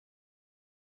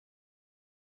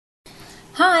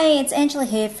Hi, it's Angela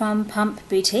here from Pump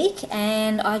Boutique,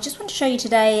 and I just want to show you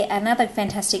today another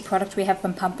fantastic product we have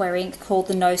from Pumpwear Inc. called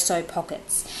the No-Sew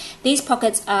Pockets. These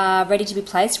pockets are ready to be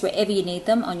placed wherever you need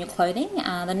them on your clothing.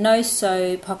 The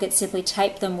No-Sew pockets simply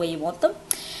tape them where you want them.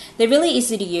 They're really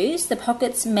easy to use. The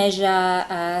pockets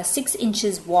measure 6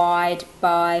 inches wide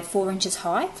by 4 inches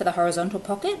high for the horizontal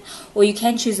pocket, or you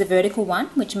can choose the vertical one,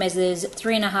 which measures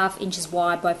 3.5 inches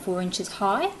wide by 4 inches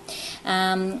high.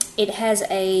 It has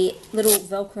a little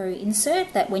Velcro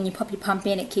insert that when you pop your pump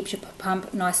in, it keeps your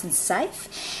pump nice and safe.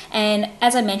 And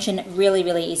as I mentioned,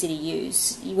 really easy to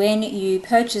use. When you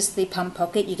purchase the pump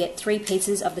pocket, you get 3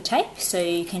 pieces of the tape, so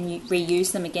you can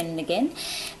reuse them again and again.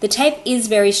 The tape is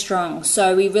very strong,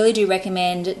 so we really do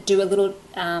recommend do a little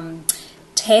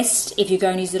test if you're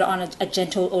going to use it on a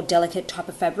gentle or delicate type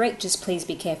of fabric. Just please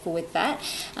be careful with that.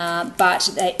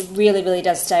 But it really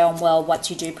does stay on well once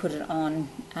you do put it on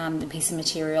the piece of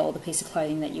material or the piece of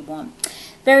clothing that you want.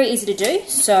 Very easy to do.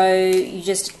 So you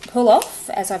just pull off,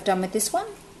 as I've done with this one,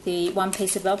 the one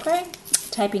piece of Velcro,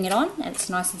 taping it on, and it's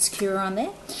nice and secure on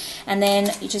there. And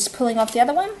then you're just pulling off the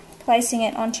other one, placing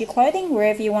it onto your clothing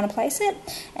wherever you want to place it,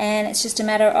 and it's just a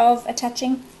matter of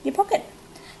attaching your pocket.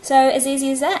 So as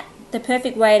easy as that. The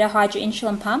perfect way to hide your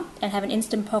insulin pump and have an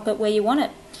instant pocket where you want it.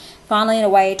 Finally, a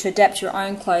way to adapt your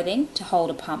own clothing to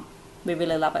hold a pump. We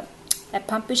really love it at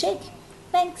Pump Boutique.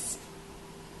 Thanks.